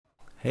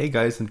Hey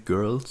guys and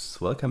girls,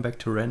 welcome back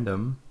to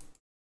Random.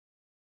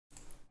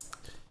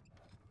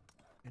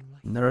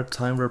 Another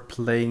time we're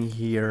playing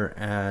here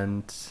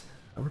and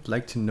I would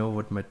like to know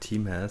what my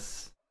team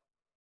has.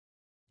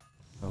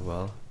 Oh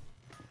well.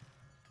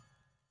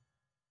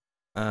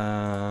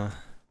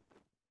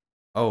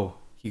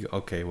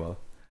 Okay, well.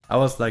 I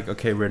was like,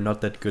 okay, we're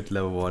not that good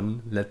level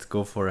 1, let's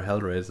go for a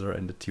Hellraiser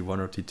and a T1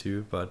 or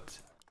T2, but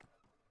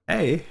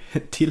hey,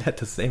 Teal had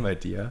the same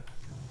idea.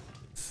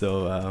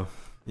 So,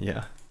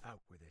 yeah.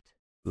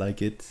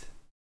 Like it.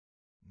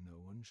 No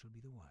one shall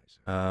be the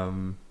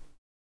wiser.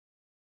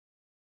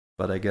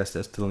 But I guess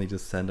I still need to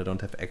send. I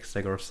don't have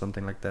X-Tag or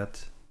something like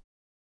that.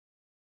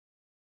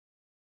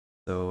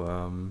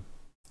 So,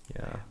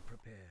 yeah.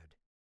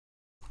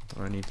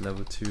 I need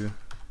level 2.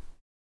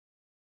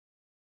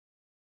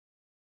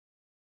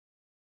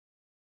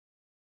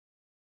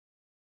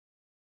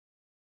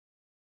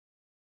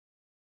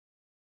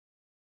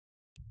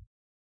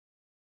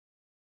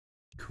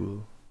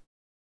 Cool.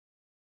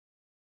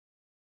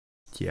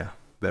 Yeah,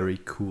 very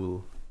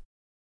cool.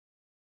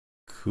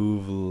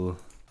 Cool.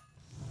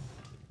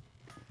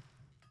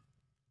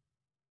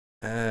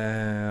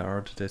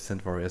 Or did they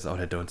send warriors? Oh,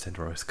 they don't send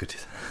warriors. Good.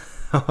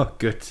 Oh,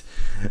 good.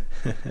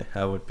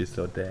 I would be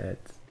so dead.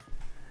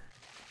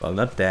 Well,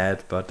 not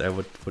dead, but I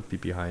would be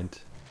behind.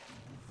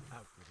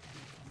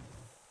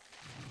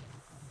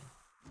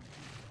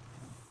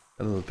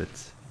 A little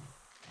bit.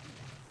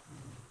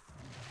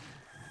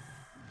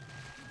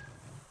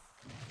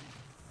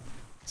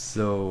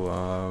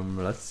 So,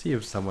 let's see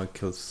if someone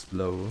kills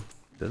slow.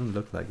 Doesn't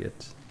look like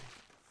it.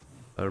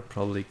 I'll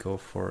probably go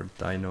for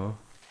Dino.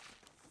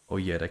 Oh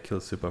yeah, that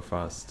kills super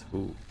fast.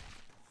 Ooh.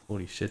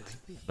 Holy shit.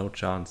 No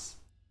chance.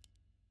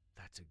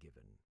 That's a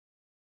given.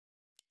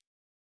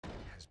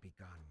 Has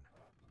begun.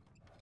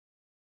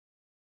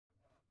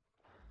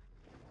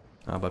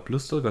 Ah, but blue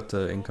still got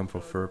the income for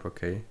Ferb,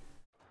 okay.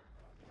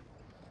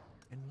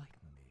 Enlighten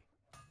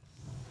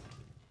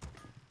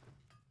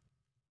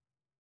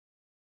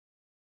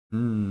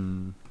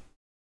Hmm.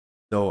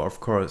 So of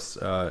course,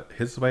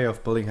 his way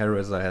of building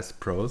Hellraiser has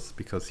pros,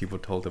 because he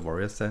would hold the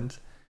warrior send.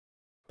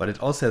 But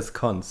it also has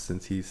cons,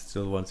 since he's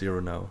still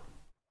 1-0 now.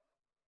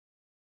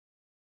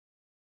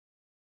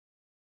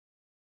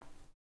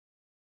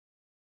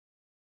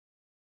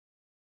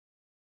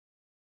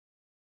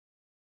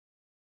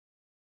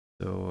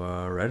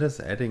 So Red is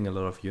adding a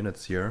lot of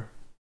units here.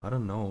 I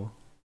don't know.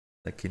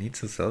 Like, he needs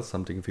to sell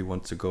something if he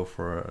wants to go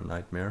for a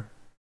nightmare.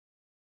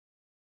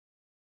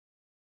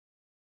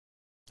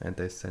 And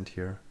they sent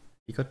here.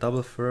 He got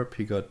double Ferb,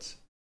 he got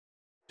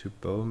 2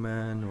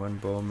 bowmen, 1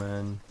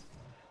 bowman,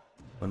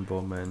 1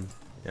 bowman.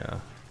 Yeah.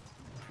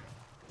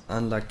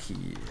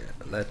 Unlucky.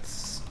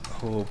 Let's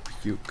hope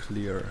you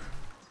clear.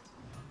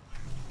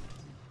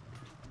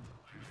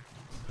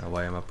 Now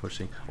why am I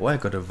pushing? Oh, I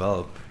got a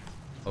Whelp.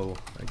 Oh,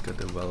 I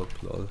got a Whelp,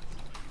 lol.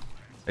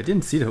 I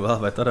didn't see the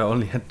Whelp, I thought I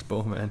only had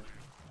bowman.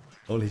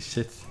 Holy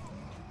shit.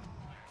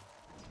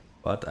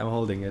 But I'm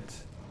holding it.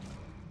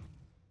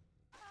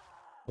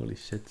 Holy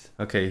shit.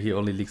 Okay, he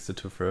only leaks the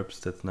 2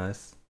 Ferbs, that's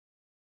nice.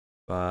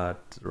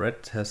 But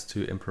Red has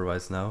to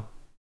improvise now.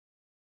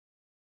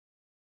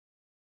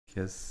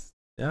 Because,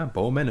 yeah,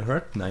 bowmen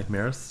hurt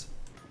nightmares.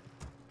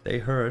 They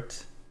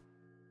hurt.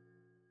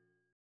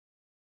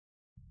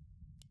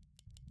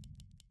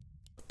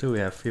 What do we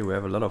have here? We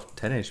have a lot of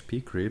 10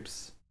 HP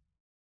creeps.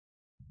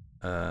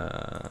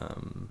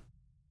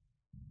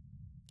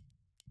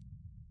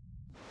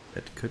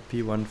 It could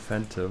be 1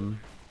 Phantom.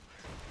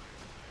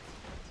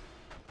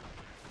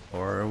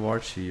 Or a War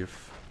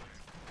Chief.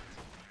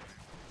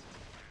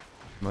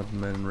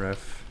 Mudman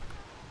Ref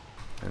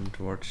and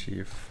War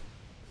Chief.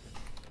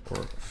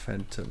 Or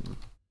Phantom.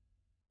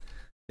 I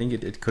think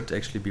it could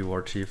actually be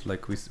War Chief,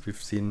 like we've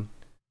seen.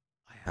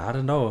 I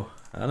don't know.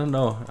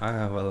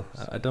 Well,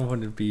 I don't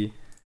want to be.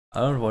 I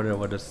don't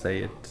want to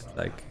say it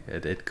like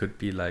it could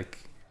be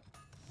like.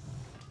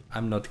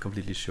 I'm not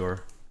completely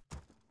sure.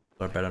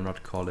 So I better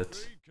not call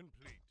it.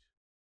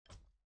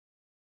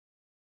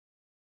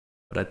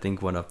 But I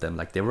think one of them,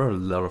 like there were a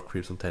lot of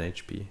creeps on 10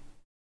 HP.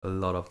 A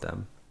lot of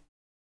them.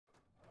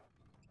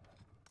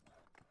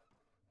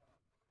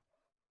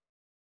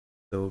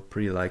 So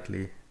pretty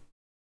likely.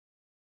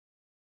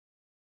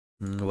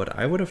 What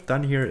I would have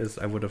done here is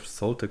I would have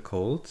sold the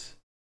Colt,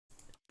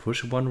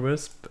 push 1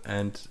 Wisp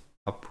and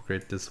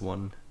upgrade this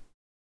one.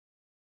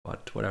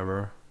 But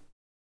whatever.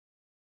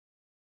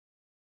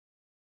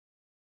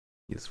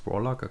 He's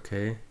Warlock,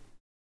 okay.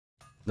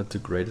 Not the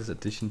greatest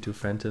addition to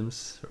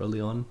Phantoms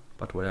early on,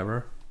 but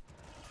whatever.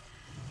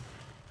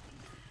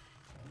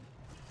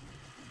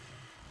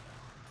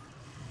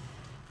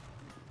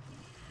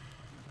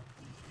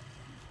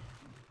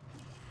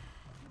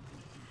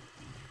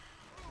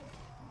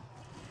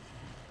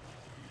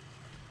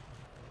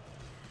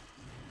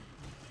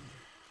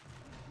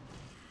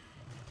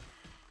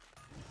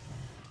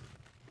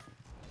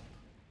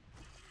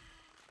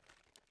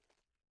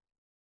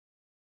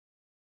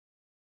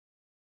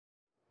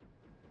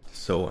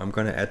 So I'm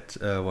gonna add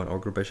 1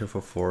 Ogre Basher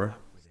for 4,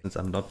 since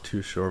I'm not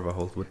too sure if I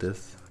hold with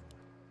this.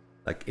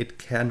 Like, it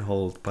can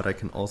hold, but I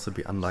can also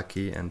be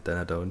unlucky, and then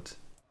I don't.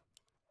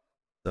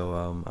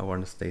 So I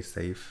want to stay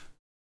safe.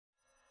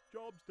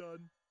 Job's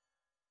done.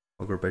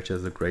 Ogre Basher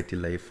is a great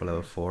delay for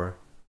level 4.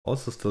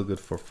 Also still good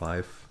for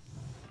 5.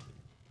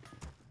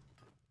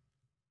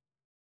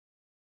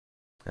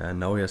 And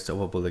now he has to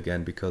overbuild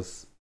again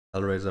because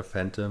Hellraiser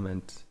Phantom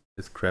and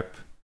his crap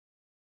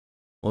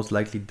most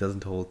likely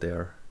doesn't hold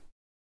there.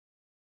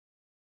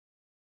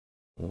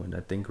 Oh, and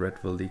I think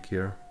red will leak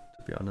here,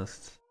 to be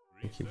honest.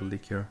 I think he will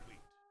leak here.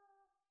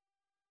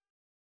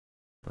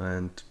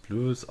 And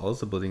blue is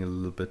also building a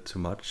little bit too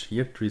much. He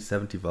had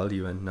 370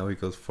 value and now he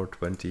goes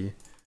 420.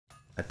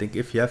 I think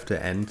if you have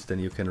to end, then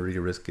you can really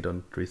risk it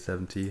on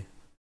 370.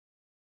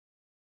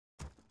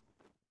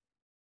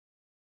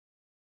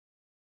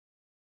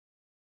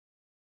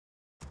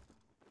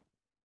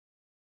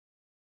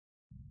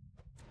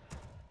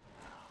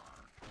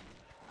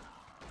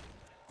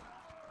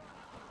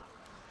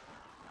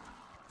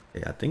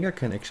 Yeah, I think I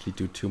can actually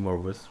do 2 more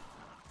wisps.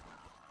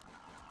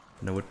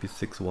 And that would be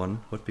 6-1,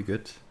 would be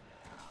good.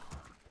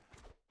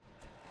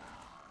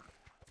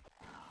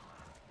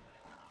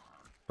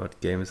 But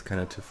game is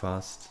kinda too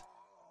fast.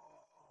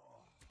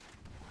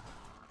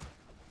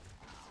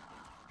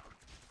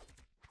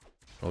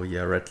 Oh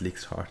yeah, red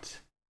leaks hard.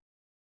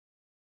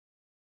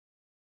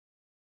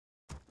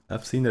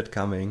 I've seen that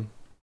coming.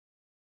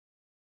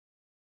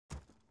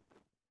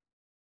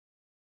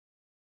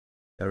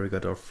 There we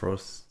got our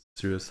first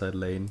suicide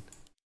lane.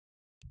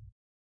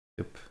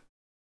 Yep.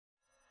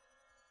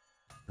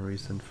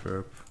 Recent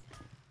verb.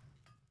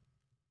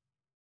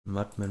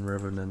 Mudman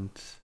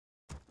Revenant.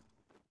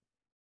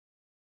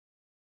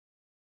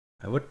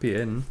 I would be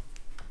in.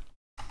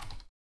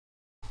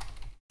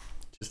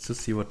 Just to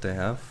see what they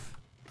have.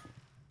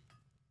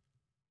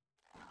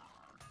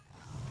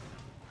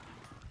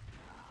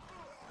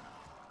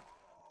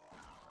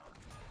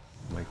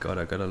 Oh my god,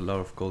 I got a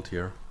lot of gold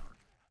here.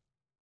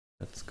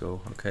 Let's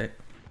go. Okay.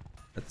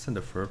 Let's send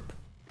a verb.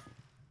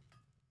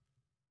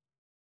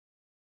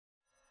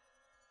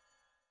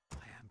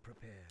 I am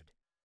prepared.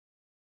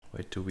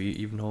 Wait, do we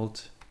even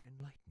hold?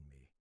 Enlighten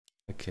me.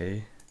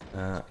 Okay.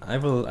 I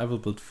will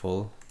build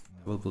full.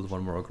 I will build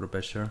one more Ogre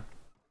Basher.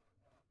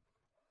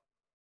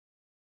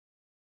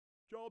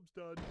 Job's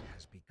done. It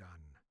has begun.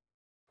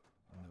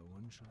 No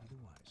one shall be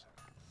the wiser.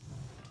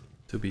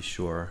 To be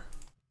sure.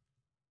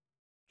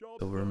 Job's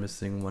So we're done.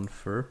 missing one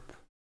verb.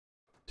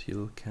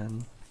 Teal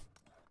can.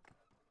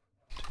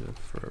 Teal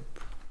verb.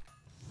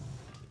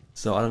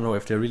 So I don't know,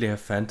 if they really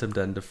have Phantom,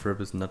 then the verb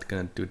is not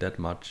gonna do that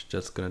much,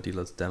 just gonna deal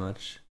us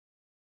damage.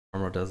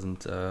 Armor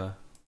doesn't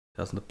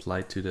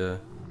apply to the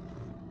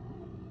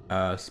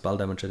spell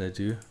damage that I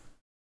do.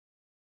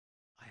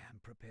 I am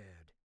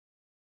prepared.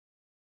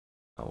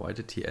 Oh, why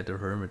did he add a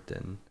hermit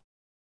then?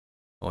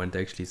 Oh, and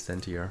they actually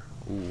sent here.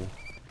 Ooh,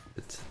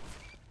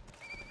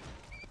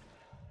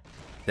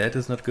 that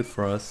is not good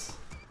for us.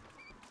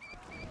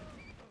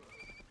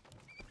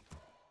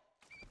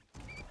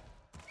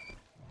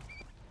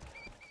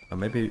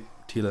 Maybe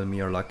Teal and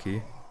me are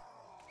lucky.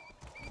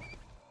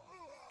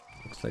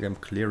 Looks like I'm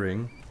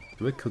clearing.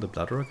 Do I kill the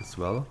Bloodrock as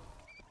well?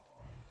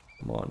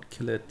 Come on,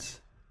 kill it.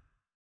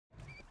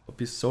 Would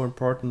be so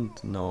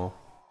important. No.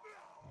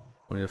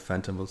 Only the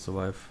Phantom will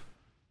survive.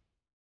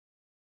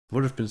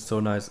 Would have been so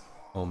nice.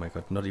 Oh my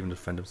god, not even the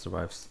Phantom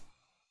survives.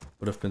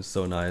 Would have been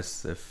so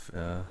nice if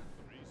that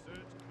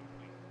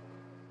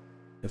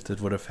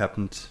would have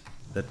happened.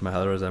 Let my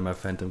Hellraiser and my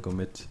Phantom go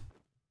mid.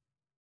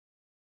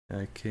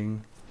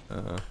 King.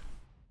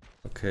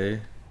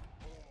 Okay.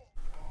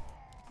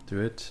 Do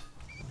it.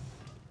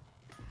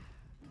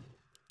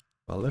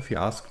 Well, if he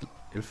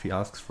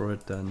asks for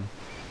it, then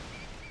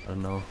I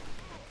don't know.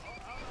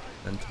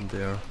 Phantom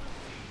there.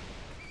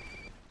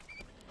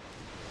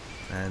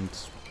 And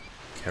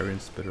Carrion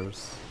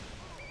Spitters.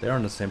 They're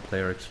on the same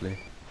player actually.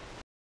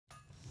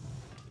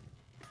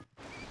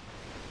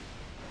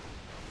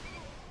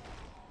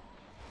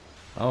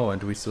 Oh,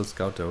 and we still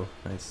scout though.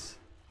 Nice.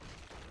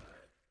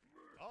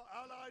 Our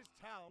allies'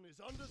 town is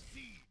under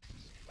siege.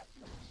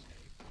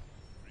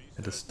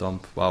 And a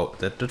stomp. Wow,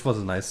 that was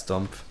a nice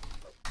stomp.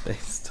 They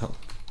stomp.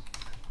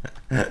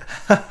 They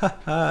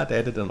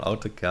had it on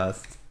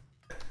autocast.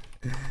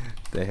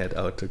 They had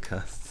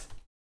autocast.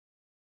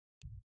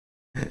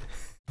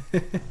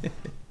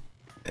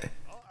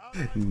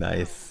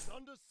 Nice.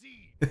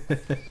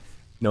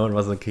 No one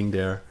was a king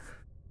there.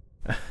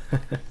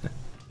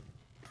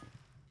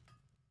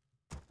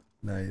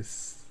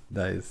 Nice,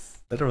 nice.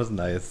 That was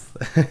nice.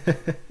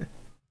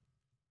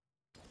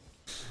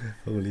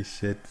 Holy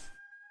shit.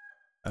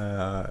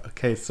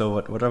 Okay, so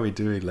what are we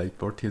doing? Like,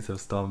 both teams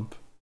have stomp.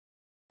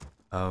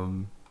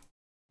 One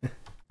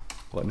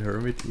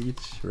hermit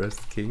each,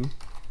 rest king.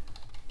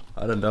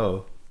 I don't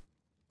know.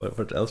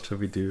 What else should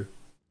we do?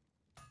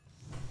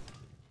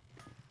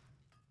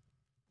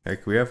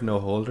 Like, we have no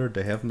holder,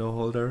 they have no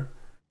holder.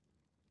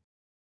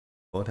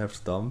 Both have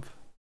stomp.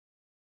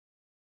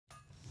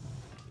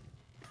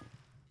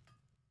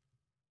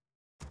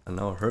 I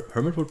know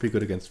hermit would be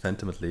good against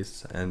Phantom at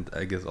least, and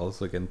I guess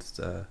also against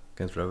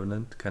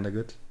Revenant, kinda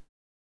good.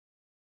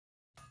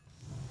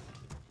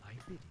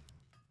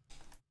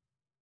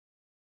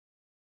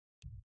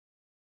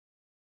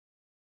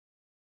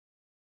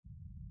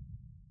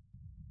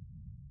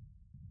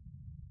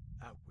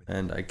 Out with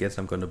And I guess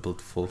I'm gonna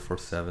build full for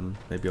 7.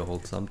 Maybe I'll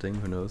hold something,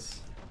 who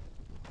knows.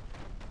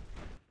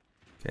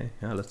 Okay,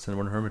 yeah, let's send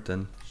one hermit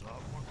then.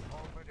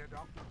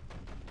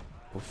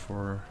 Go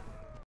for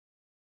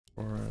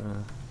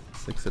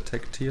 6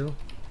 attack teal.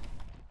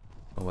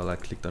 Oh well, I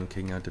clicked on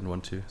king, I didn't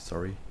want to,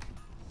 sorry.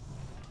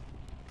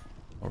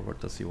 Or what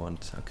does he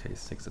want? Okay,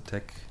 6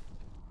 attack.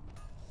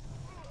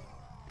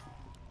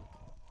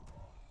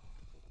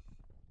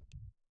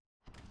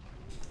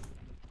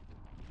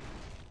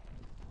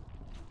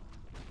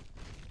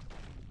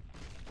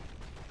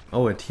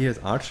 Oh, and he has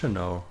archer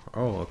now.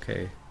 Oh,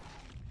 okay.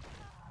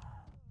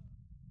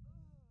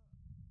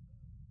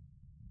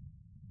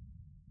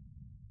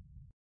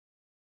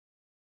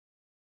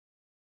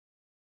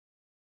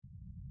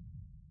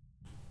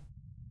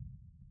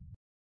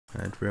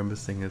 And we're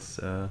missing his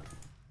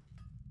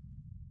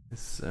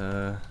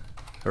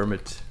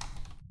hermit.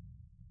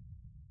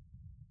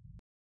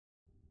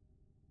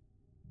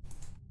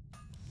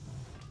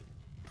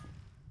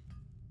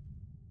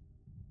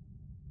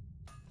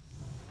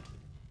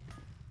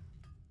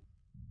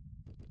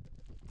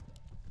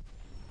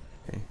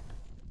 Okay,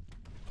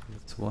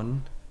 that's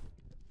one.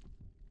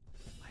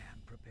 I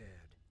am prepared.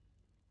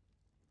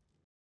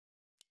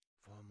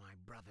 For my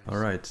brothers. All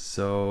right,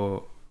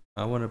 so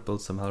I want to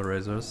build some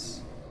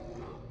Hellraisers,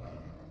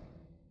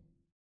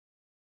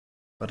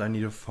 but I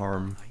need a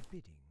farm. My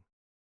bidding.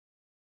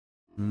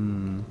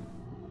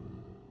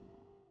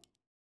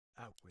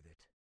 Out with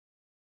it.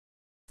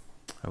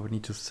 I would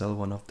need to sell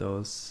one of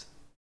those.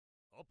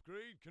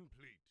 Upgrade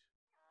complete.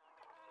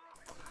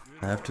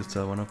 I have to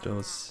sell one of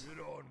those. Get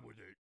on with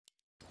it.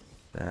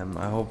 Damn,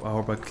 I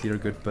hope I clear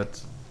good,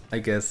 but I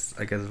guess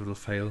it will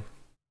fail.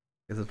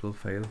 Upgrade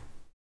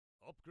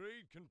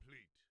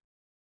complete.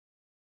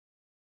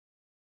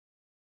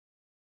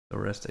 The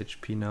rest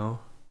HP now.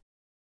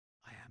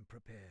 I am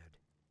prepared.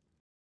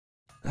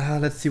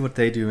 Let's see what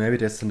they do. Maybe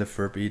they send a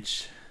Ferb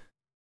each.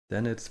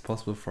 Then it's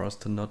possible for us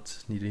to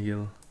not need a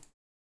heal.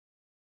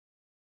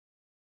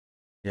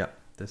 Yeah,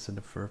 they send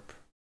a Ferb.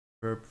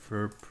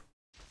 Ferb.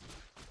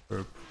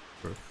 Well,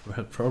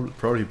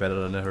 probably better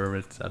than a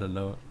hermit. I don't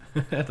know.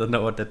 I don't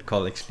know what that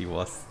call actually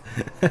was.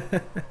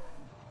 That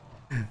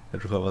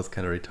roll was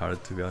kind of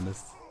retarded, to be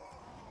honest.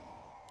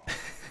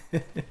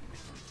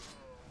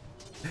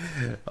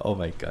 Oh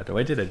my god,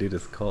 why did I do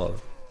this call?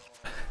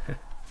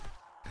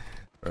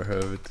 Our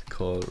hermit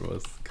call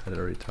was kind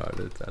of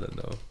retarded, I don't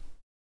know.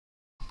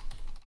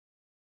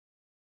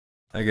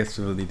 I guess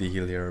we will need a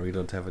heal here, we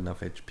don't have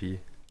enough HP.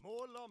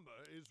 More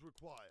lumber is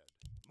required.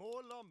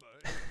 More lumber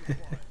is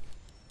required.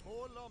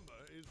 More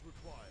lumber is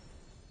required.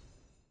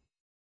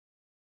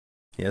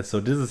 Yeah, so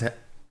this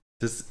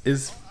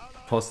is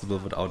possible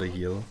without a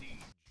heal,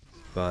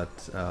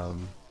 but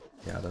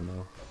yeah, I don't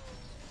know.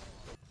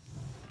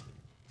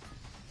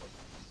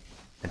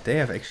 And they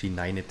have actually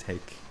 9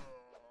 attack.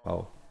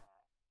 Wow.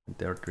 And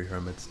there are 3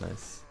 hermits,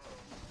 nice.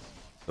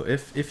 So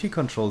if he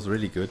controls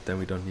really good, then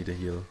we don't need a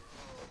heal.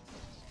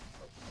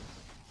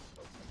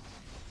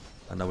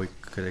 And now we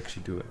could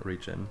actually do a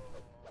regen.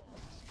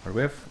 But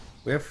we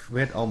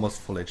had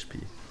almost full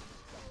HP.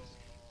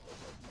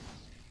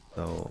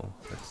 So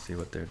let's see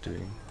what they're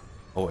doing.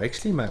 Oh,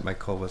 actually my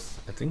call was,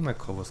 I think my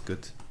call was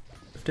good.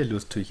 If they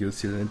lose 2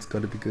 heals here, then it's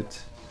gotta be good.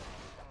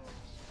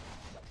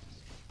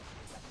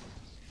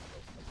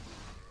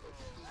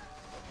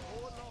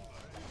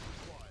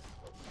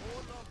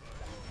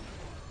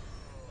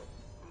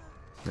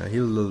 Yeah,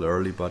 heal a little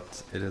early,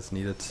 but it is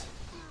needed.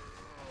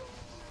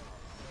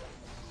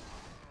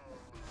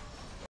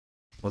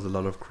 Was a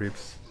lot of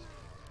creeps.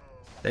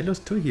 They lose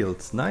 2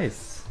 heals,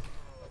 nice.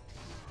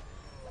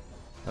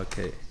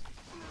 Okay.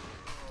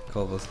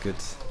 Call was good.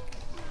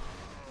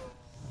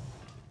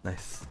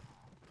 Nice.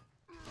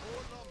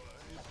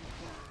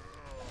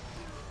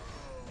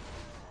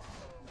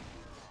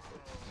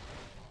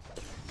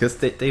 Because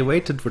they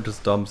waited for the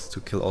storms to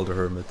kill all the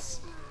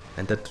hermits.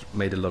 And that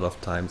made a lot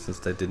of time since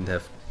they didn't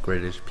have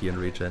great HP and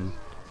regen.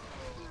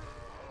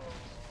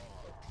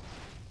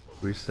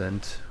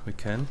 Resend we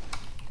can.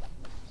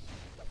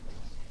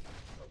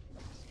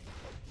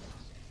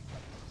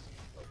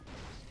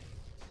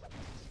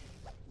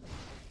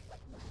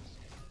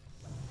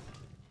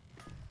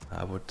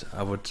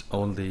 I would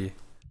only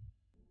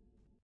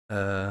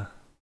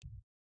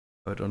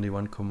only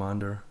one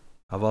commander.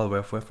 Ah well, we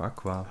have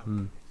Aqua.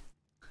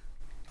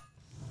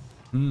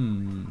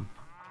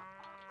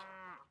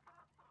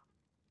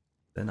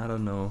 Then I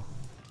don't know.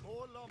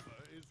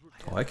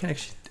 Oh, I can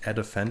actually add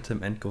a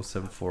Phantom and go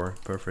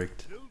 7-4.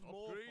 Perfect.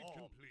 Upgrade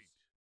complete.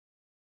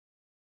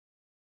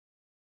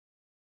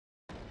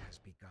 Has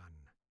begun.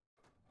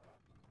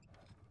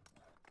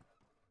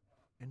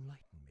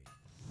 Enlighten me.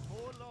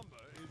 More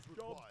lumber is required.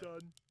 Job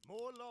done.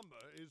 More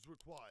lumber is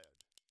required.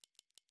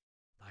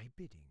 Thy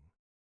bidding.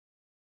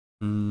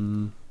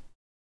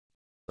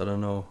 I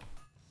don't know.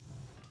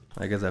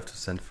 I guess I have to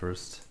send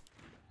first.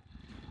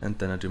 And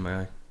then I do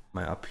my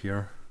up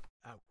here.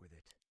 Out with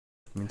it.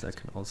 Means I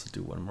can also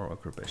do one more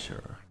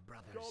Acrobasher.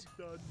 My Job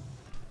brothers.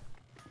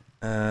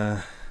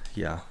 done.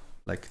 Yeah,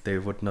 like they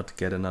would not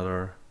get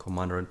another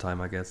commander in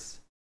time, I guess.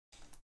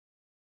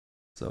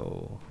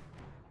 So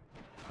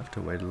I have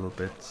to wait a little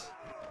bit.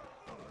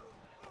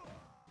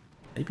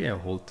 Maybe I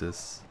hold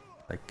this.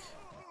 Like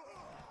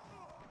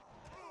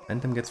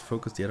Phantom gets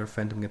focused, the other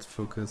Phantom gets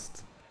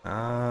focused.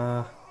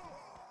 I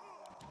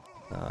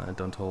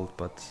don't hold,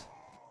 but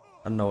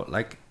I don't know.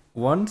 Like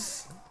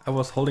once I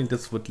was holding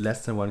this with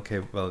less than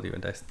 1k value,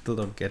 and I still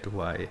don't get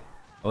why.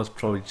 I was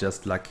probably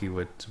just lucky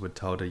with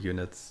how the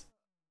units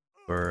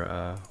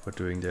were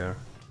doing there.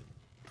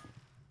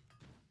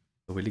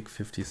 So we league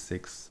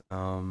 56.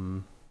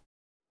 Yeah,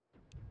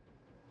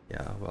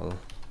 well,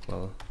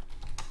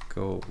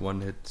 go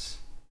one hit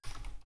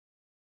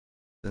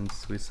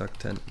since we suck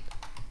 10.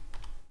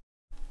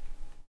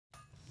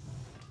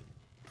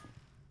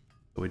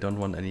 So we don't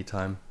want any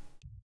time.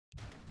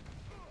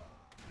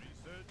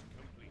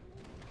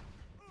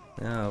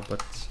 Yeah,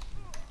 but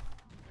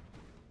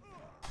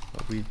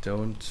we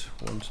don't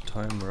want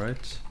time,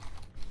 right?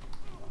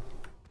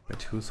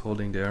 Wait, who's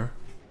holding there?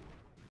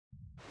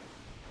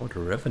 Oh, the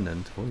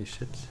Revenant, holy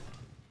shit.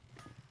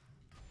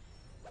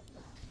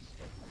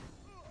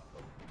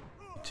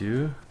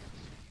 Do?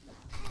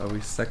 Oh,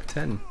 we suck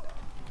 10.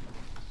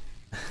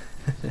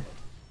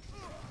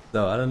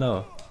 So, I don't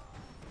know.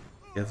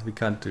 Guess we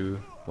can't do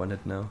one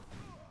hit now.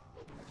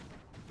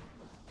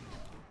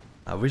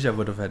 I wish I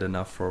would have had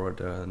enough for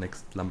the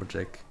next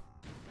Lumberjack.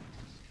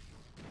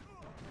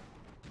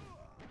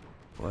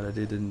 But I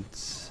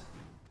didn't.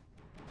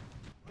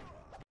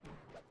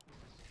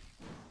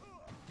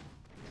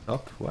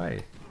 Stop?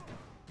 Why?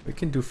 We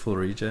can do full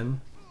regen.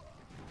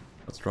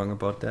 What's wrong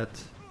about that?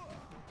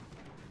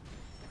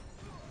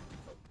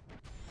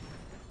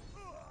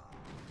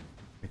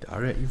 Wait,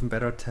 are they even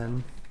better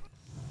 10?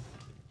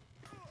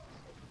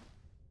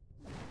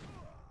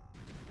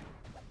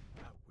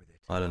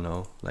 I don't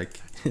know. Like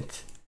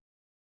it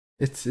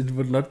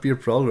would not be a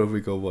problem if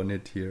we go one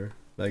hit here.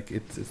 Like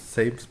it's the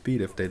same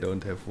speed if they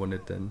don't have one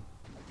hit then.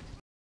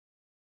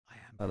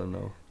 I don't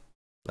know.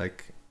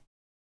 Like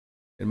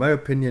in my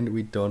opinion,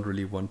 we don't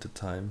really want the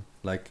time.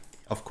 Like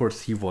of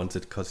course he wants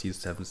it because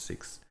he's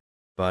 7-6,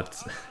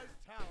 but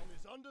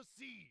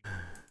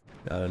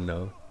I don't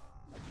know.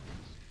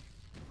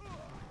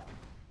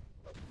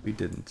 We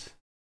didn't.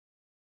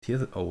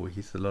 Here's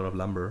he's a lot of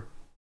lumber.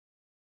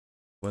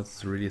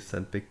 Wants to really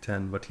send Big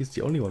 10, but he's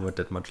the only one with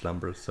that much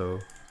lumber, so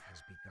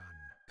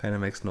kind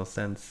of makes no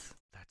sense.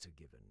 That's a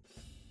given.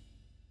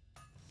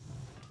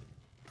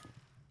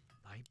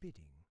 Thy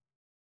bidding.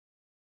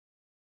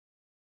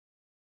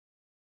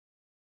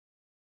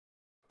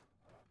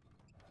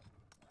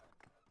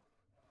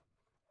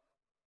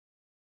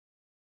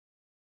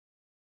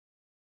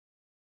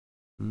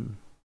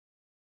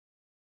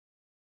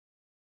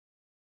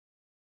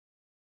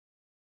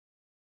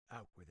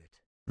 Out with it.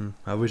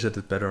 I wish I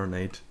did better on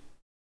 8.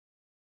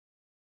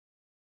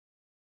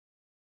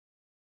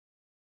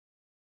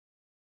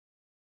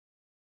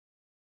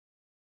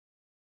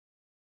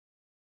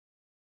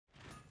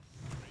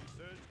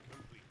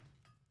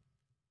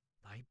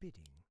 Thy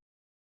bidding.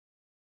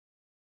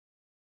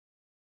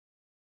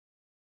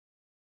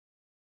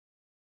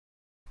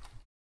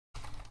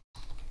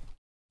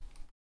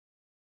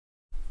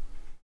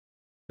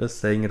 Just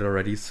saying it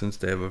already since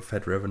they have a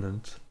fat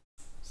Revenant.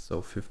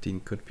 So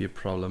 15 could be a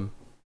problem.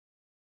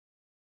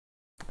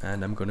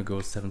 And I'm gonna go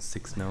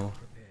 7-6 now.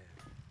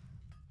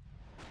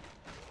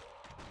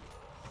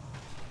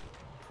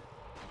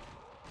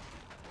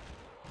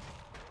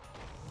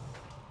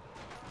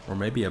 Or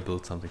maybe I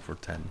build something for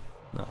 10.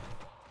 No.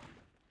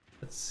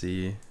 Let's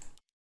see.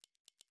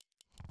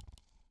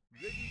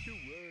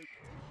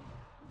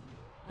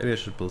 Maybe I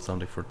should build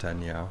something for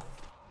 10, yeah.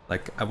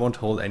 Like, I won't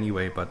hold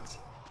anyway, but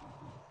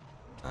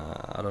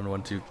I don't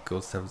want to go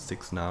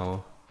 7-6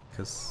 now,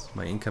 because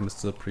my income is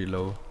still pretty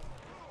low.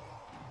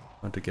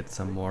 I want to get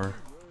some more.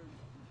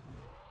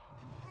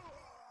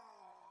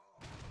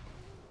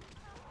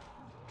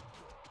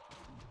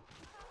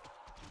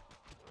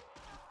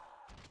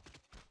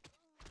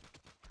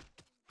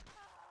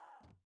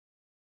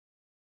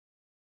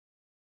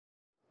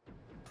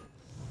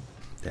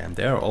 Damn,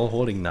 they're all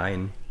holding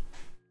 9.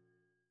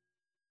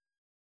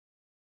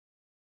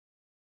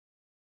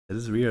 This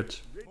is weird.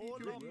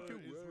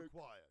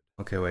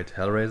 Okay, wait,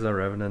 Hellraiser,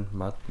 Revenant,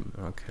 Mud.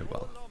 Okay,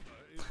 well.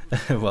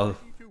 Well,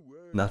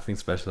 nothing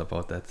special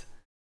about that.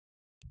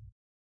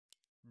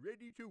 I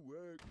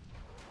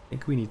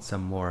think we need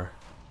some more.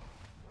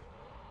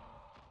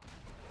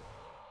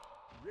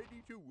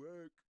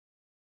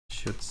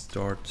 Should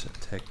start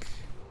attack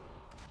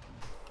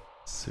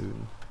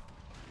soon.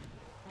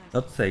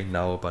 Not saying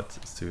now, but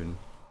soon.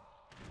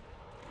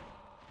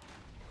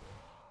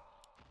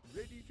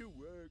 Ready to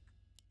work.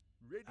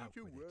 Ready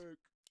to work.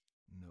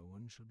 No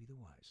one shall be the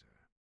wiser.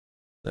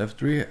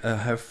 I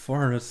have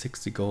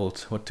 460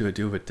 gold. What do I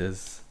do with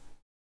this?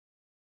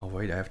 Oh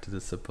wait, I have to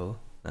disciple.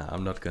 Nah,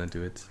 I'm not gonna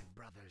do it.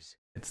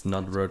 It's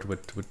not worth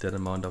with that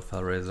amount of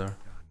Hellraiser.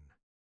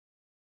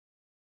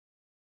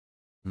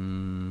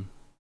 I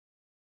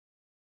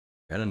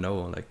don't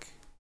know, like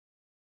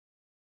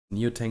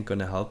Neo Tank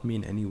gonna help me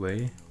in any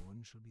way? No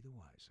one shall be the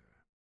wiser.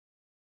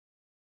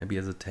 Maybe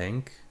as a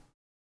tank.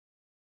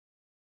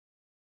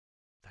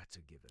 That's a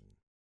given.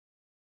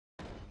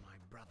 My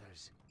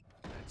brothers,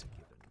 that's a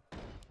given.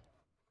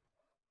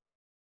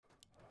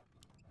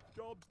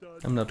 Job's done.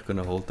 I'm not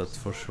gonna hold, that's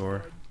for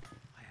sure.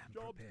 I am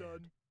Job's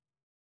prepared. Done.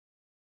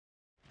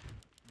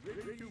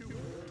 Ready to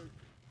work.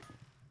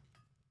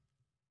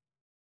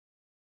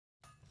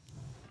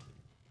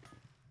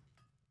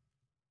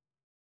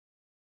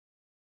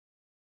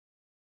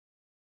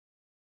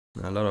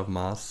 A lot of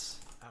mass.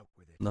 Out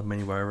with it. Not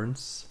many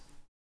Wyverns.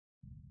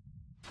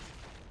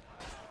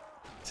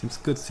 Seems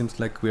good, seems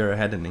like we are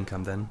ahead in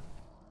income then.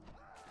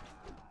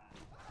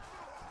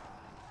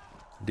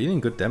 Dealing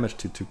good damage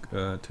to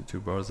two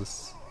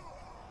bosses.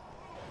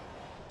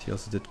 He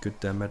also did good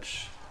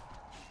damage.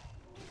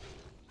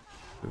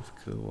 With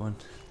kill one.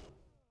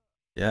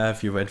 Yeah,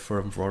 if you wait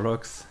for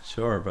Warlocks,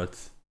 sure,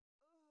 but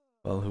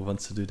well, who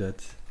wants to do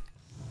that?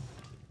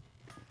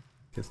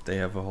 Because they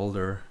have a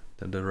holder,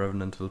 then the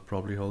Revenant will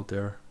probably hold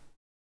there.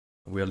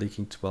 We are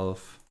leaking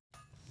 12.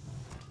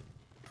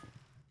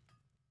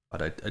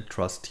 But I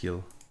trust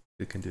heal.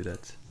 You can do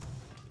that.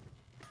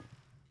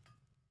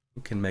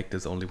 You can make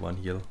this only one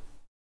heal.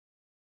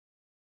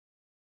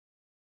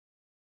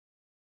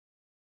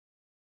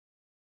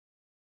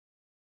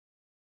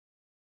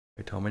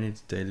 Wait, how many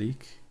did they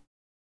leak?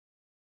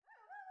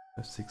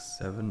 5, 6,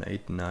 7,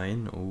 8,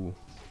 9. Oh,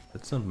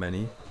 that's not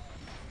many.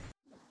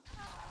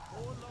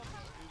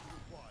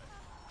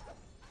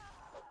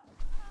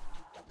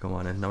 Come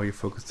on, and now you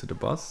focus to the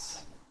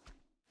boss.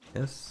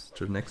 Yes,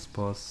 to the next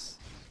boss.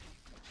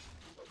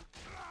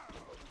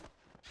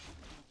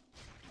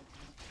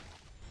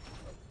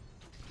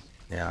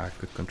 Yeah,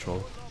 good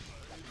control.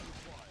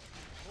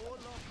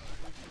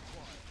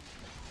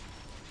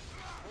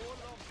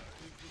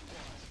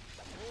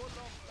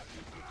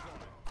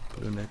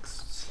 Blue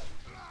next.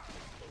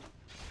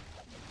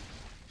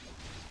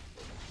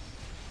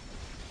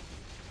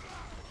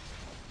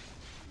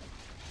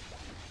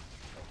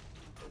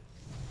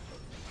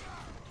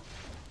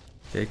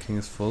 Okay, king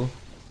is full.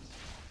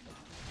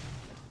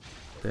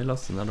 They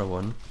lost another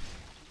one.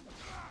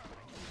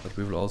 But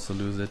we will also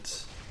lose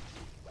it.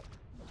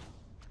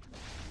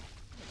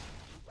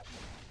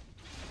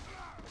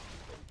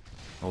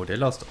 Oh, they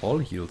lost all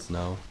heals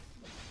now.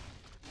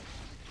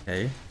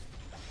 Okay.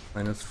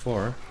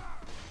 -4.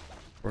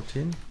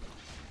 14.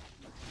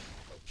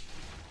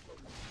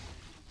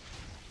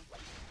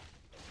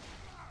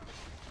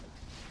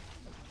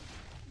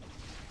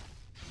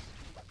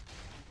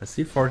 I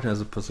see 14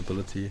 as a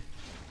possibility.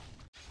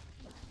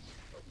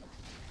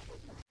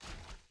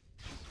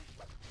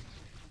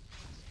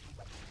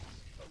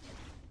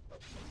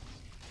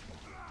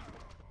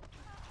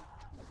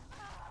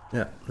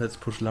 Yeah, let's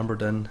push lumber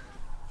then.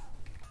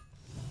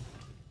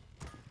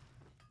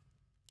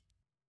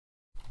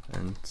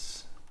 And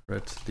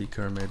red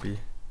leaker maybe.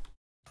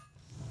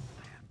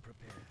 I am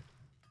prepared.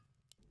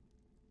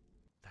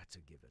 That's a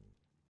given.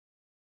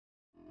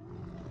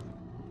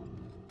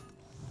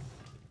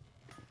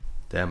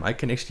 Damn, I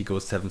can actually go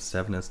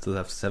 7-7 and still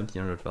have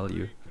 1700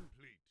 value.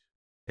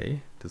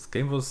 Okay, this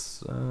game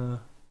was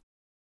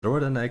lower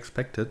than I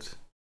expected.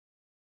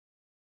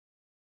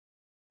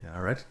 Yeah,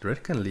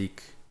 red can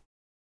leak.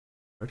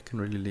 Red can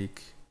really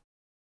leak.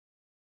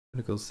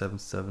 I'm gonna go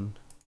 7-7.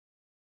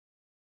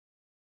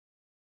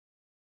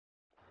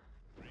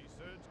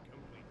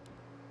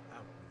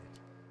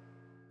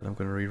 But I'm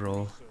gonna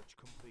reroll.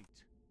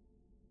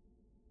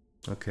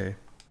 Okay.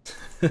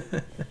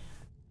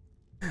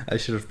 I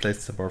should have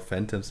placed some more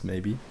phantoms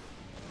maybe.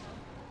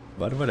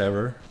 But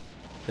whatever.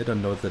 They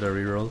don't know that I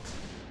rerolled.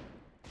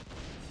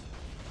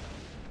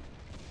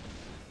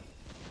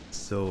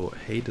 So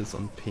hate is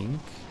on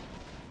pink.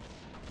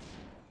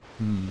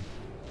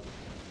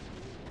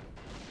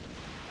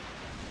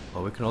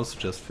 Oh, we can also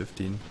just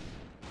 15.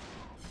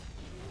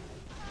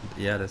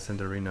 Yeah, they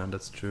sent arena,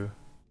 that's true.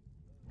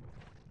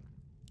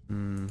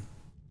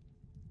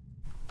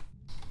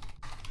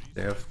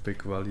 They have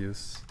big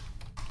values.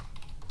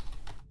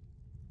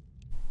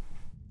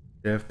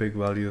 They have big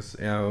values.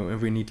 Yeah,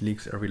 we need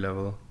leaks every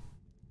level.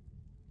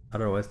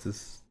 Otherwise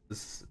this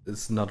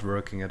is not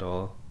working at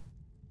all.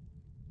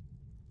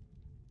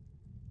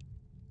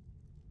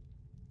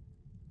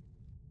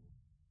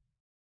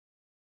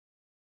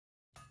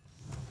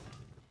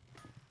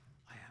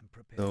 I am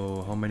prepared.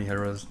 So how many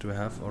heroes do I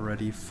have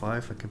already?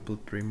 5. I can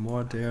put 3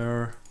 more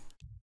there.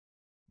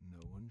 No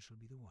one shall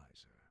be the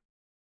wiser.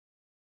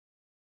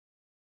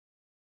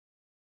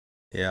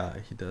 Yeah,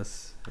 he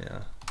does.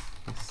 Yeah,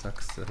 he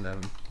sucks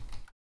 11.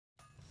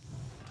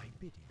 I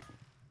bid you.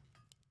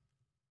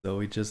 So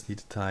we just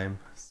need time.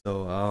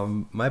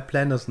 So my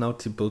plan is now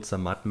to build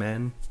some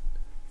Mudmen.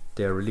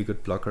 They are really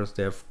good blockers.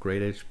 They have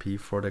great HP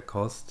for their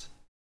cost.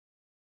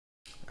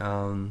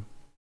 I'm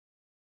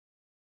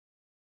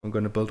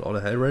gonna build all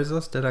the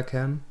Hellraisers that I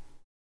can.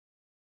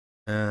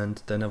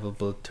 And then I will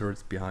build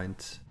turrets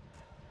behind.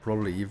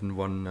 Probably even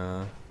one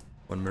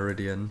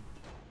Meridian.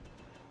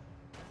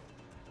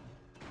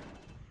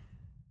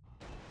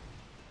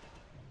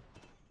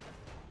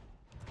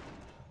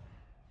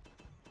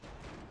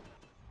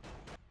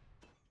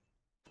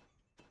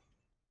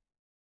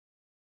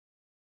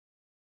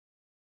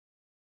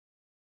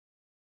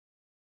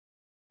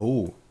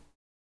 Oh,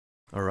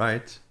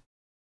 alright.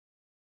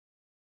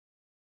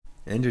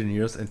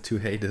 Engineers and 2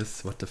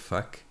 Hades, what the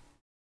fuck?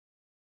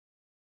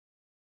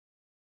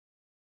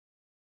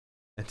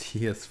 And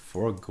he has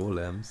 4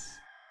 golems.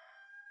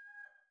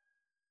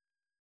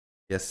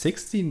 Yeah,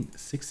 16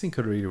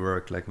 could really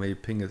work, like maybe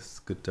ping is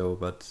good though,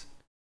 but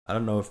I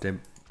don't know if they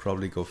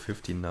probably go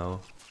 15 now.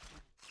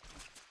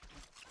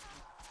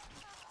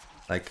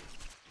 Like,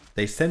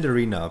 they send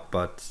arena,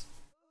 but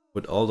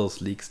with all those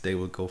leaks they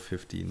will go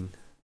 15.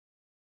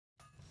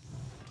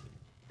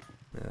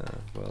 Yeah,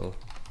 well,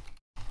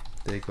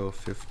 they go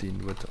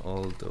 15 with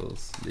all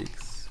those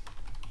leaks.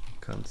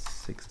 Comes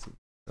 16,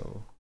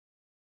 so...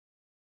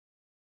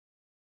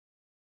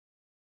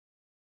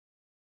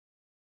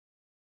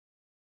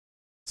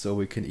 So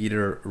we can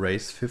either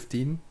raise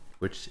 15,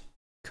 which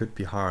could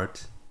be hard,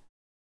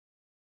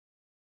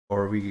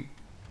 or we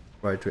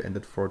try to end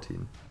at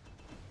 14.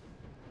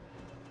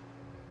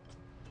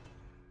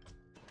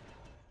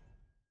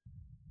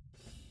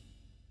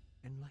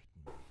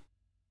 Enlighten.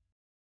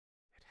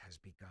 It has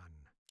begun.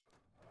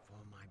 For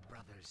my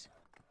brothers.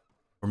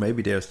 Or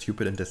maybe they are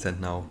stupid and they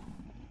send now.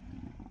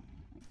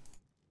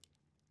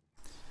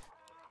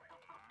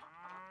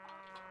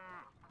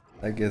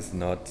 I guess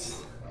not.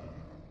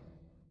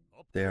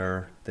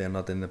 They're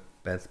not in a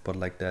bad spot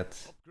like that.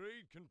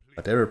 Upgrade complete.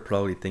 But they will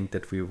probably think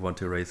that we want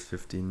to raise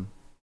 15.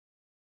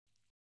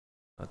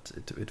 But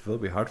it will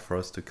be hard for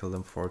us to kill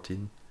them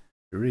 14.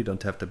 We really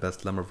don't have the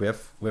best lumber. We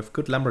have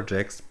good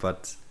lumberjacks,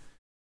 but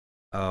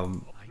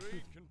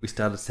we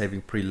started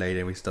saving pretty late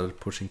and we started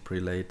pushing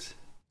pretty late.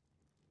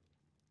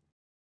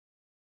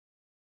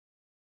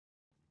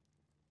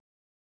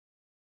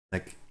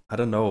 Like, I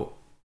don't know.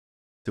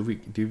 Do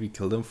we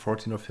kill them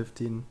 14 or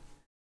 15?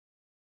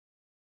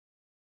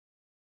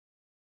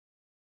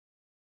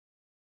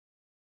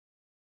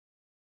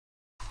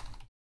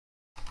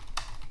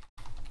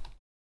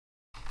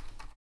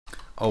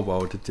 Oh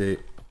wow, did they...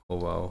 Oh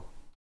wow.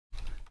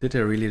 Did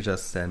they really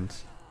just send?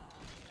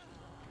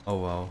 Oh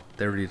wow,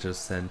 they really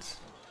just sent.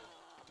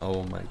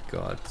 Oh my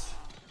god.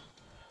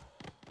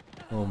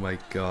 Oh my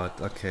god,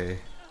 okay.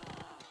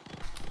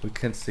 We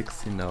can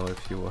 16 now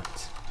if you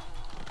want.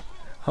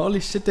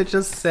 Holy shit, they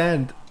just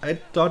sent! I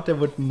thought they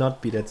would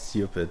not be that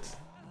stupid.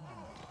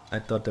 I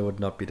thought they would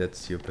not be that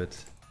stupid.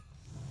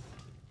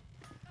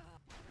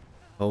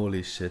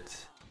 Holy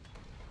shit.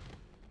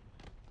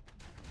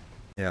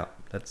 Yeah,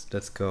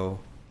 let's go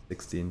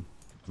 16, in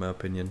my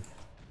opinion.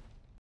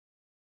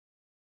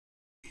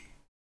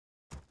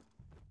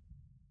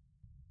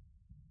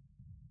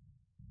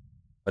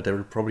 But they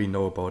will probably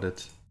know about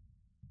it.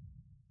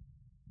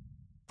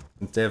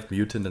 Since they have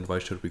mutant, then why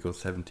should we go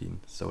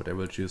 17? So they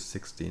will choose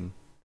 16.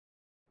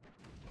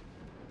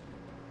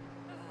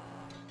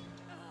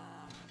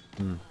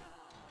 Hmm.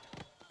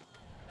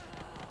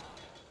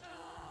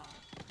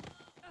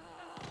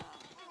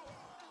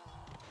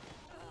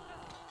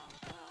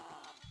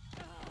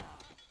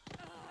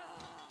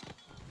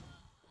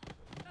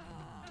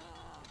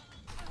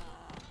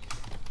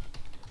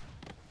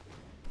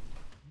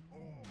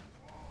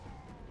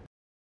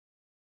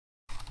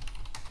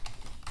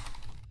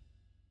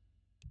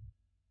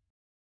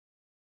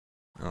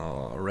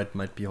 Oh, red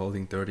might be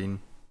holding 13.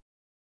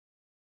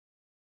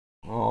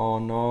 Oh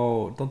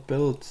no, don't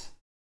build.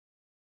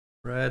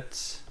 Red.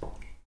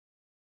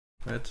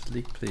 Red,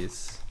 leak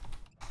please.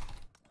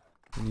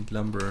 I need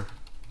lumber.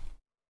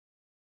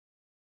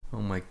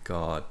 Oh my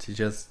god, he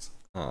just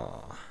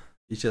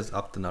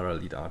upped another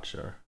elite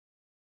archer.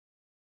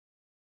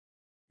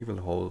 He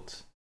will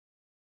hold.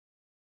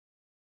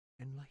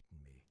 Enlighten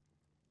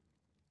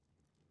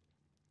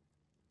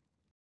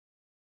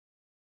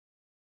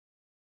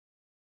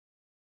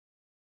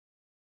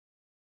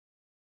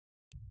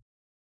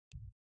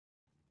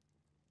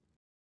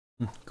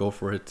me. Go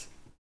for it.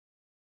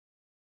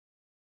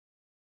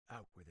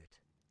 Out with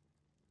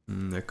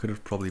it. I could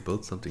have probably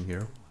built something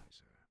here.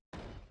 It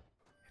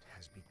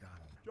has begun.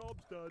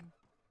 Job's done.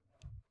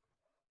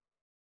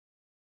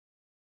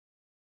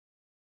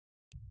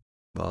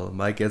 Well,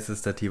 my guess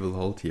is that he will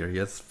hold here. He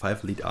has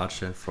 5 lead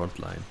archer in front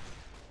line.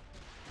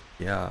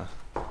 Yeah.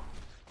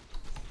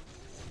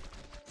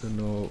 Don't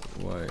know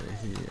why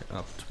he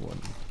upped one.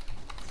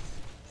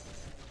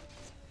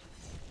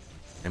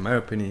 In my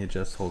opinion, he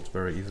just holds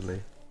very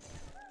easily.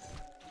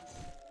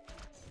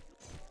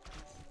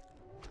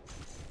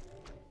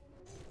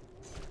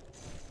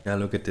 Yeah,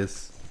 look at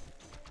this.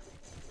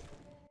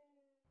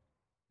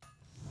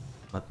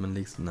 Madman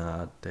leaks?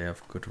 Nah, they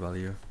have good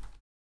value.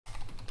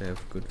 They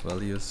have good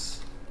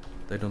values.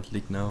 They don't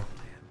leak now.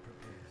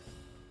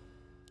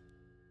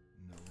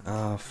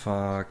 Ah,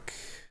 fuck.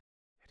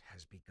 It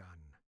has begun.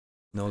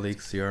 No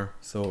leaks here,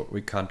 so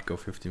we can't go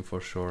 15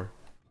 for sure.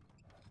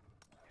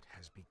 It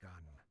has begun.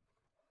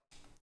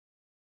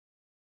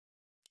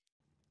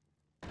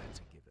 That's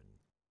a given.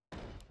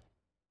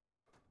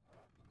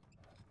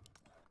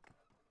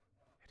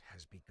 It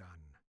has begun.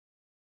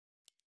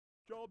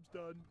 Job's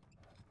done.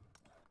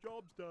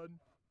 Job's done.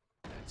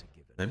 That's a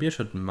given. Maybe I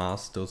should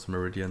mask those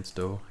meridians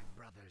though.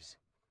 My brothers.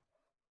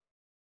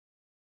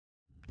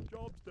 Job's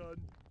Job's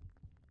done.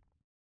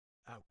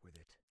 Out with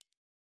it.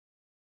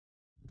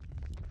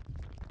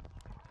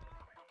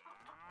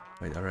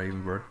 Wait, are they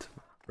even worth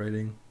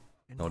raiding?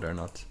 No, they're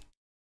not.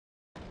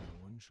 No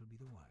one shall be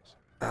the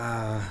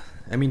wiser.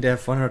 I mean, they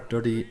have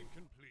 130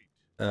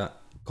 Complete.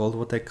 gold,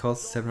 what they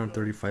cost,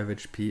 735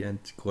 HP,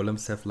 and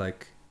golems have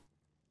like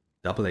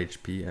double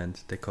HP, and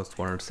they cost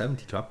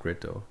 170 to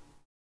upgrade though.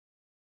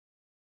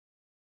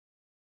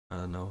 I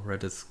don't know,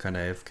 red is kinda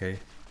AFK.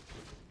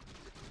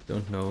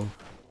 Don't know.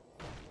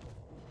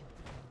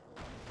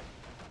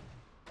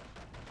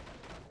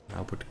 I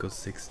would go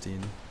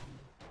 16.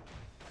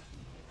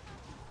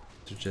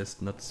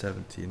 Suggest not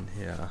 17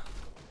 here.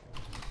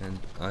 And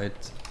I'd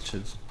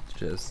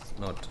suggest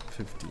not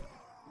 50.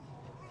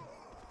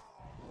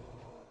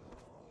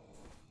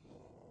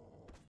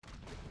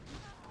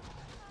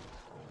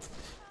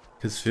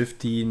 Because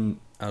 15,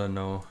 I don't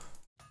know,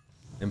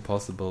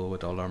 impossible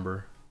with our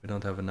lumber. We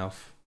don't have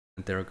enough,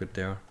 and they're good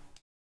there.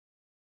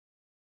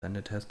 Then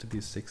it has to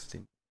be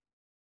 16.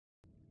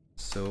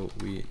 So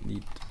we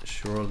need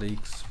shore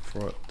leaks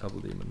for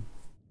double demon.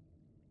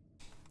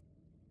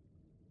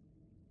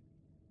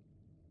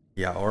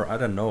 Yeah, or I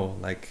don't know,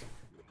 like,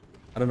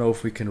 I don't know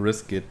if we can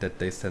risk it that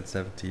they said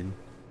 17.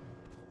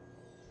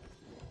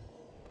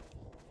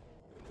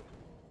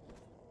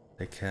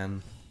 They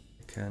can.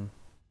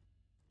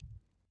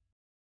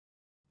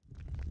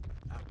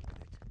 Out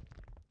with it.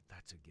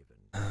 That's a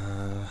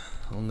given.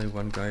 Only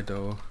one guy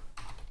though.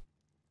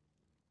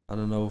 I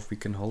don't know if we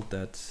can hold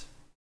that.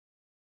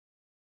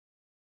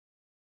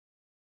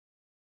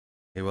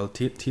 Okay, well,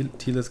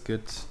 teal is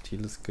good.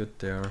 Teal is good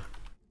there.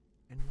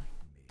 Enlighten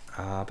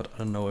me. But I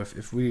don't know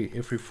if we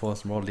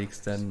force more leaks,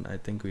 then I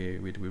think we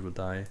will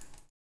die.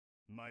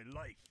 My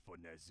life for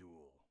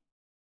Nazul.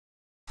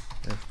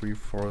 If we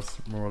force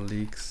more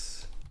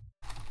leaks,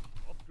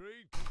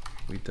 Upgrade.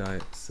 we die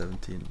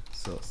 17.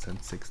 So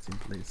send 16,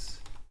 please.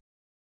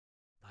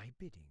 Thy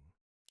bidding.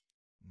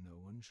 No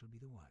one shall be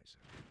the wiser.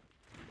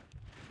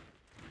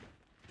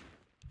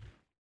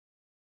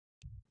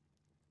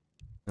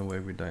 No way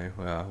we die.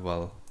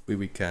 Well,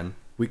 we can.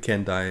 We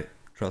can die.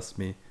 Trust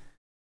me.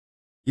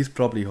 He's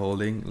probably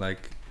holding.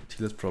 Like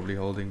Teal is probably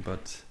holding,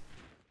 but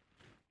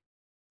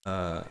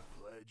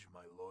Pledge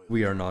my loyalty.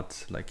 we are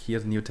not. Like he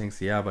has new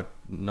tanks, yeah, but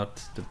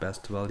not the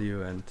best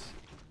value, and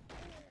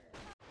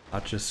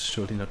Archer's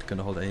surely not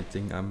gonna hold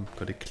anything. I'm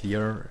gonna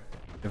clear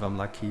if I'm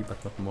lucky,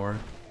 but not more.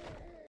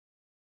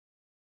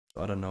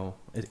 So I don't know.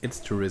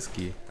 It's too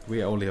risky.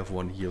 We only have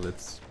one heal.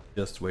 It's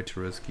just way too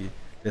risky.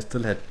 They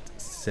still had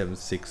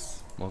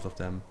 7-6, most of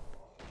them.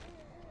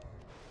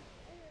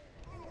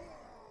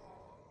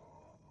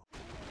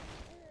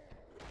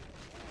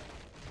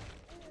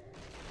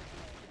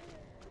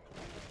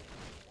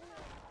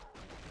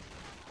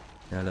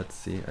 Yeah, let's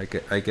see.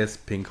 I guess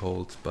pink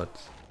holds,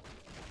 but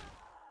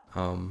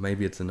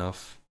maybe it's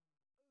enough.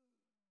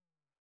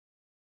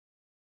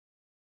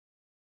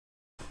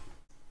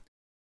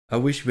 I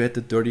wish we had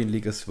the 13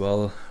 league as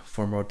well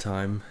for more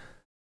time.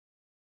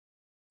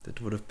 That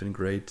would have been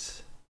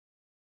great.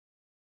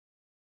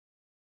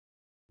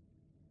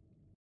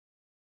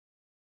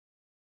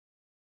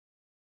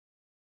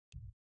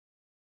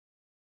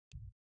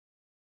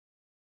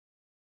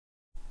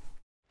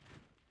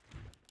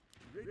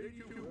 Ready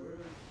to work.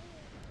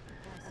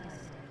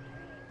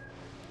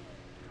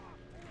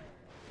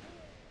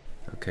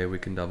 Okay, we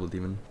can double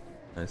demon.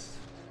 Nice.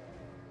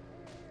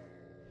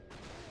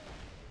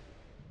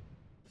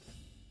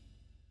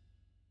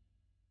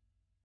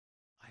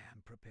 I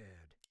am prepared.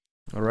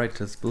 Alright,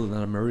 let's build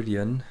another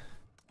meridian.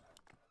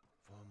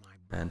 For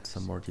my And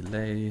some brothers. more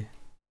delay.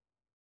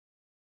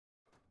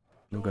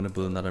 I'm gonna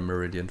build another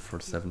meridian for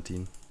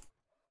 17.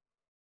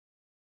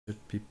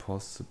 Should be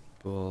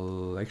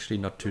possible. Actually,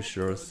 not too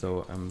sure,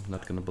 so I'm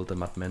not gonna build a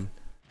Mudman.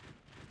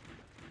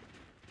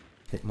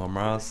 Hit more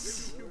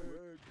Mars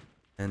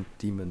and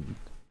Demon.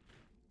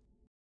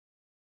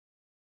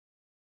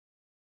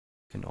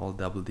 Can all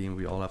double demon.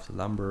 We all have the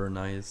lumber.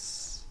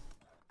 Nice.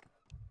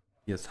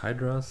 Here's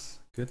Hydras.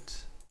 Good.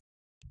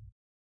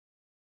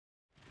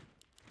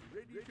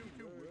 Ready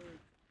to work.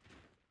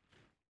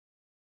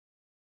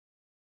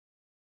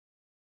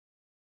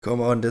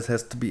 Come on, this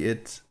has to be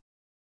it.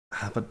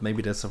 But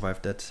maybe they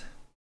survived that.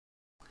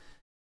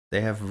 They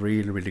have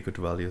really good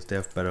values. They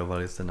have better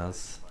values than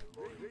us.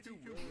 Ready to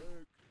work.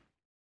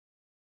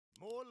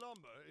 More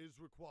lumber is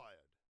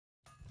required.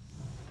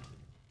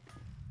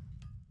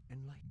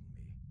 Enlighten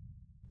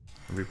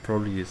me. We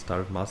probably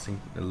started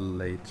massing a little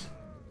late.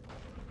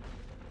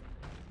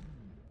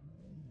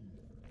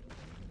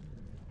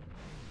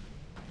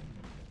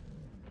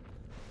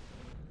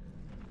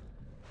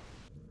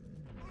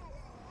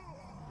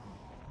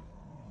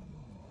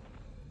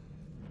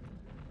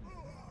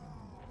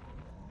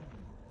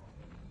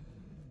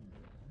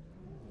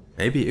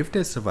 Maybe if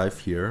they survive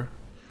here,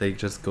 they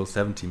just go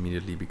 17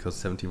 immediately because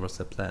 17 was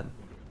their plan.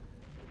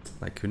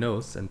 Like, who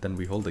knows? And then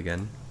we hold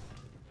again.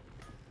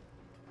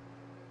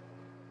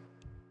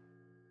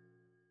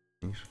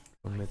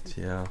 Commit,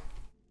 yeah.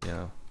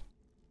 Yeah. I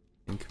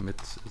think commit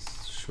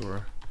is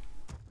sure.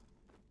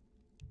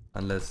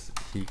 Unless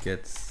he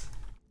gets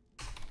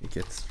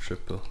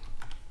triple.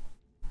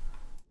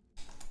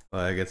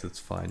 Well, I guess it's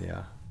fine,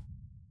 yeah.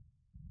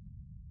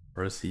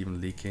 Or is he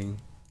even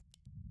leaking?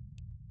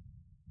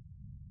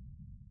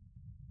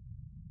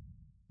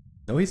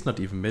 No, he's not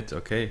even mid.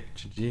 Okay,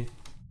 GG.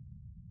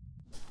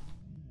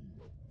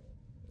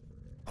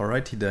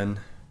 Alrighty then.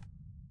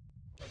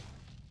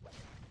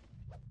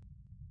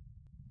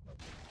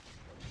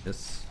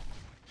 Yes.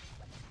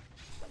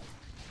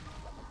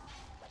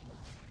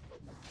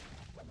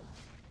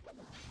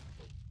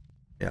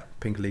 Yeah,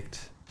 pink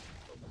leaked.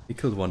 He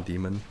killed one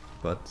demon,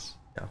 but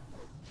yeah,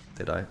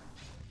 they die.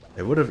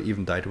 They would have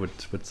even died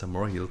with some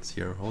more heals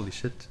here. Holy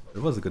shit,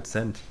 it was a good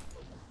send.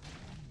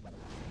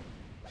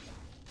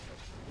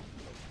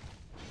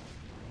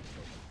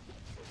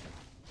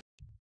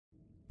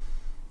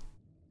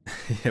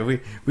 Yeah,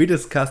 we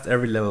discussed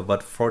every level,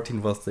 but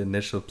 14 was the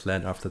initial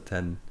plan after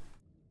 10.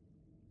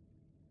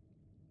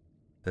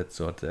 That's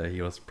what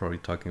he was probably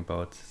talking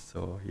about.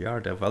 So yeah,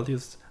 their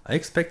values. I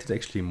expected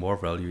actually more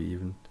value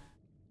even.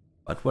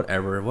 But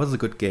whatever, it was a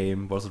good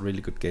game, was a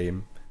really good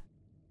game.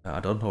 I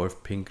don't know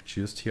if pink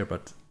juiced here,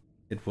 but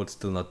it would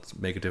still not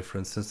make a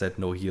difference since they had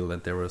no heal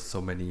and there were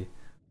so many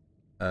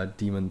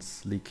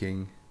demons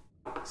leaking.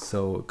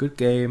 So good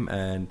game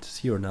and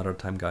see you another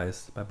time,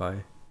 guys. Bye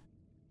bye.